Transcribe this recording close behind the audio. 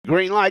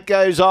green light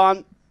goes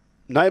on.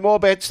 No more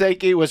bets,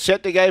 thank you. We're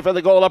set to go for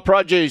the Gawler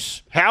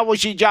produce. How will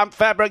she jump,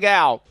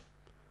 Fabregal?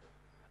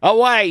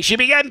 Away. She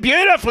began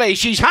beautifully.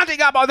 She's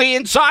hunting up on the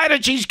inside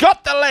and she's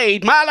got the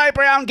lead. Marlowe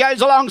Brown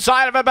goes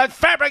alongside of her, but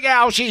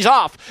Fabregal, she's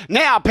off.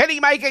 Now,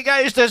 Pennymaker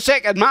goes to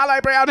second. Marlowe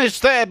Brown is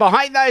third.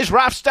 Behind those,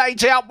 Rough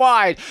States out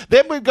wide.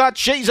 Then we've got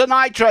She's a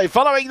Nitro.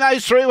 Following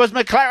those through was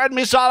McLaren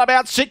Missile,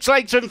 about 6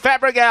 lengths from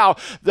Fabregal.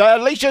 The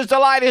Alicia's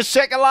Delight is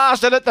second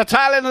last, and at the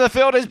tail end of the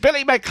field is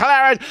Billy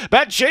McLaren,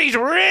 but she's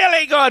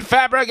really good,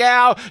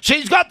 Fabregal.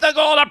 She's got the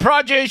Gawler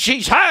produce.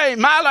 She's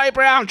home. Marlowe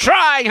Brown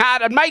trying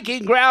hard and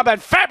making ground, but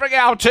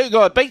Fabregal too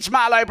good. Beats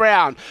Marlowe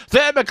Brown.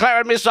 Third,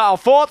 McLaren Missile.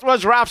 Fourth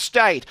was Rough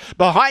State.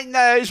 Behind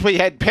those, we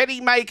had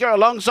Pennymaker.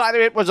 Alongside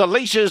of it was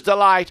Alicia's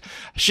Delight.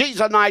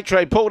 She's a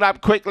Nitro. Pulled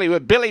up quickly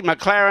with Billy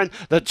McLaren.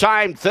 The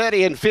time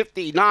 30 and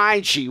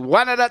 59. She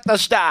won it at the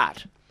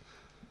start.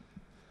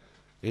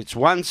 It's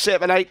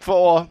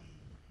 1784.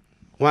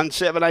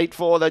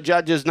 1784, the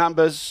judges'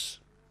 numbers.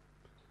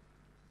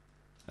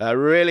 A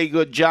really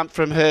good jump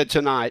from her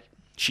tonight.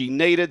 She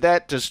needed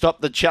that to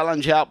stop the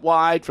challenge out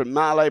wide from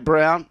Marlowe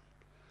Brown.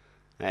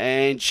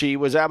 And she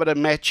was able to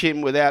match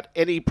him without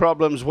any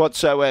problems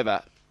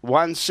whatsoever.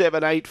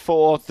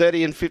 1784,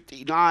 30 and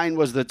 59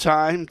 was the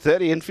time.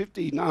 30 and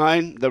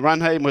 59. The run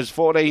home was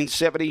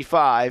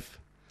 1475.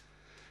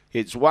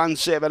 It's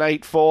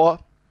 1784.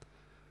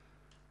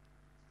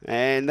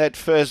 And that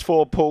first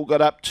four pull got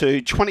up to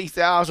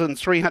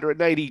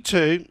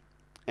 20,382.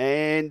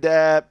 And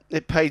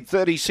it paid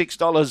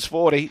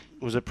 $36.40. It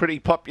was a pretty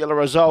popular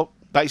result.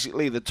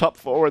 Basically the top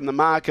four in the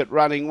market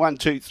running 1,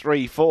 2,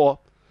 3, 4.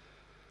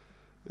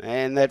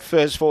 And that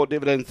first four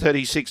dividend,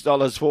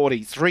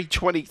 $36.40.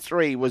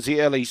 323 was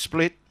the early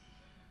split.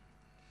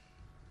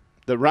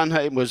 The run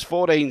home was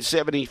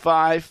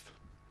 1475.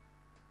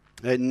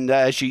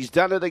 And she's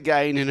done it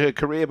again in her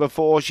career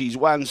before. She's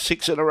won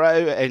 6 in a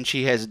row, and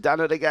she has done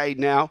it again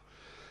now.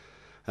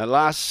 The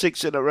last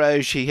 6 in a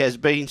row, she has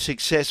been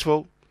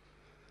successful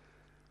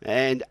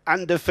and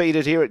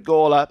undefeated here at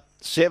Gawler.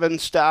 7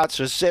 starts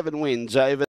for 7 wins over